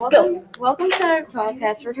Go. Welcome to our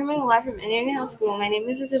podcast. We're coming live from Indian Hill School. My name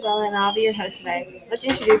is Isabella, and I'll be your host today. Let's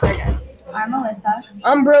introduce our guests. I'm Alyssa.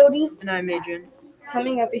 I'm Brody. And I'm Adrian.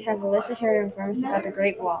 Coming up, we have Alyssa here to inform us about the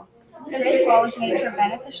Great Wall. The Great Wall was made for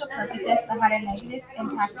beneficial purposes but had a negative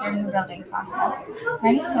impact during the building process.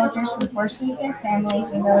 Many soldiers were forced to leave their families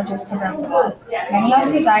and villages to build the wall. Many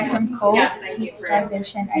also died from cold, heat,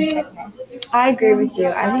 starvation, and sickness. I agree with you.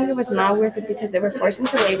 I think it was not worth it because they were forced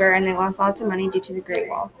into labor and they lost lots of money due to the Great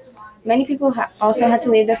Wall. Many people also had to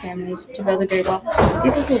leave their families to build the Great Wall.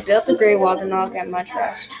 People who built the Great Wall did not get much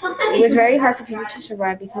rest. It was very hard for people to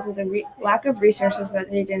survive because of the lack of resources that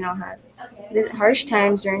they did not have. The harsh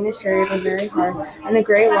times during this period were very hard, and the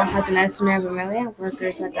Great Wall has an estimate of 1 million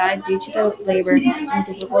workers that died due to the labor and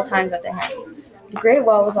difficult times that they had. The Great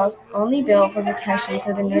Wall was only built for protection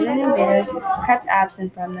so the northern invaders kept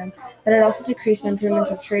absent from them, but it also decreased the improvements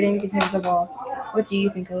of trading because of the wall. What do you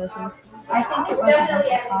think, Alyssa? I think it wasn't worth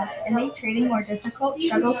the cost. It made trading more difficult,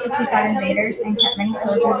 struggled to keep out invaders, and kept many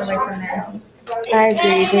soldiers away from their homes. I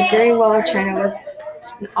agree. The Great Wall of China was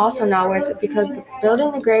also not worth it because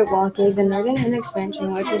building the Great Wall gave the northern an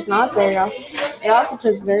expansion, which was not good. It also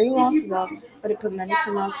took very long to build, but it put many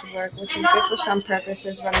criminals to work, which was good for some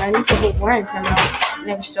purposes, but many people weren't criminals, and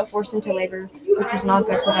they were still forced into labor, which was not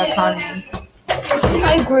good for the economy.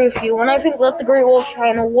 I agree with you, and I think that the Great Wall of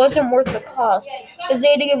China wasn't worth the cost because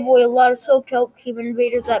they had to give away a lot of silk to help keep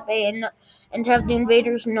invaders at bay and have the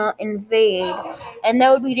invaders not invade. And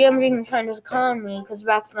that would be damaging China's economy because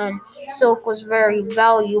back then silk was very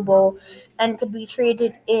valuable and could be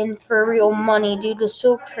traded in for real money due to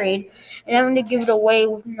silk trade. And having to give it away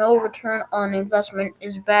with no return on investment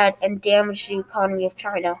is bad and damaged the economy of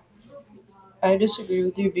China. I disagree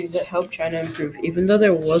with you because it helped China improve. Even though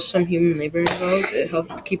there was some human labor involved, it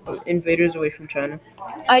helped keep invaders away from China.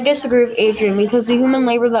 I disagree with Adrian because the human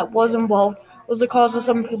labor that was involved was the cause of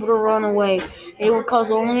some people to run away. It would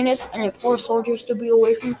cause loneliness and it forced soldiers to be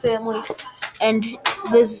away from family, and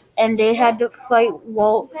they had to fight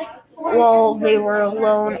while they were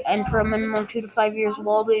alone and for a minimum of 2 to 5 years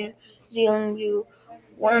while the ZLU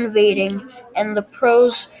were invading, and the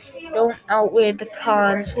pros don't outweigh the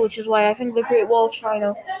cons, which is why I think the Great Wall of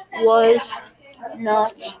China was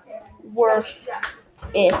not worth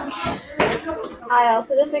it. I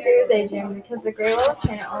also disagree with Adrian because the Great Wall of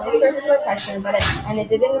China only served as protection, and it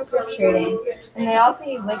didn't improve trading, and they also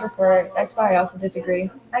used labor for it. That's why I also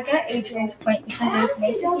disagree. I get Adrian's point because it was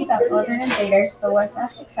made to keep out northern invaders, but was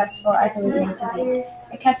not successful as it was made to be.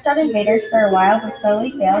 It kept out invaders for a while, but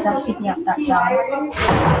slowly failed at keeping up that job.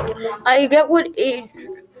 I get what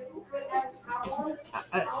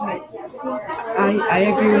I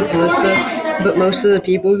agree with Melissa, but most of the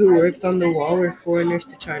people who worked on the wall were foreigners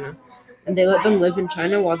to China, and they let them live in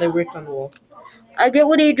China while they worked on the wall. I get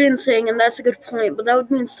what Adrian's saying, and that's a good point, but that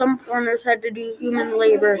would mean some foreigners had to do human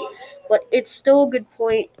labor, but it's still a good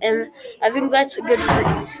point, and I think that's a good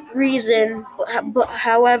reason, but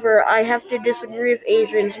however, I have to disagree with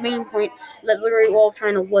Adrian's main point that the Great Wall of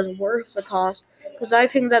China was worth the cost, because I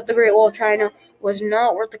think that the Great Wall of China was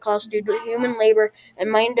not worth the cost due to human labor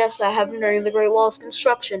and mine deaths that happened during the Great Wall's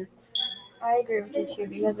construction. I agree with you too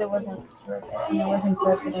because it wasn't worth it and it wasn't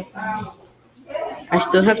good for the economy. I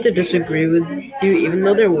still have to disagree with you. Even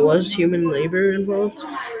though there was human labor involved,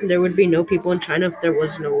 there would be no people in China if there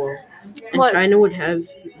was no wall. And What? China would have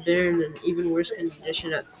been in an even worse condition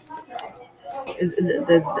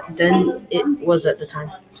than it was at the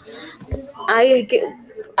time.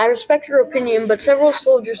 I respect your opinion, but several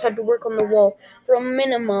soldiers had to work on the wall for a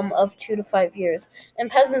minimum of 2 to 5 years, and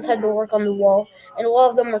peasants had to work on the wall, and a lot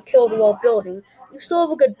of them were killed while building. You still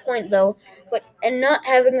have a good point, though, and not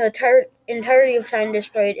having the entirety of China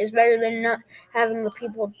destroyed is better than not having the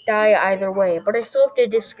people die either way. But I still have to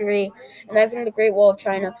disagree, and I think the Great Wall of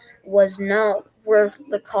China was not worth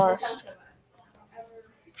the cost.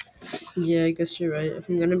 Yeah, I guess you're right. If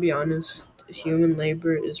I'm gonna be honest, human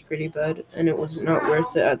labor is pretty bad, and it was not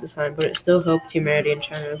worth it at the time, but it still helped humanity in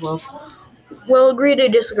China as well. We'll agree to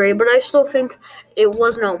disagree, but I still think it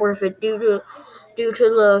was not worth it due to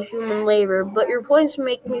the human labor. But your points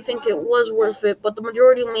make me think it was worth it, but the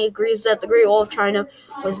majority of me agrees that the Great Wall of China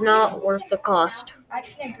was not worth the cost. I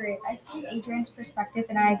can agree. I see Adrian's perspective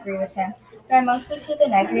and I agree with him, but I mostly see the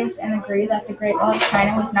negatives and agree that the Great Wall of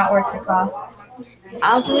China was not worth the costs.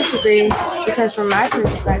 I also disagree because from my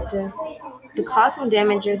perspective, the cost and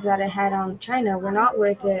damages that it had on China were not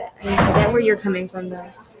worth it, and I get where you're coming from though.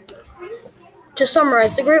 To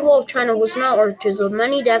summarize, the Great Wall of China was not worth it due to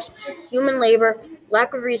many deaths, human labor,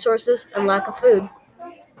 lack of resources, and lack of food.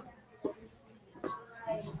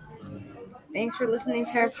 Thanks for listening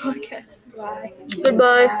to our podcast. Bye.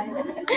 Goodbye.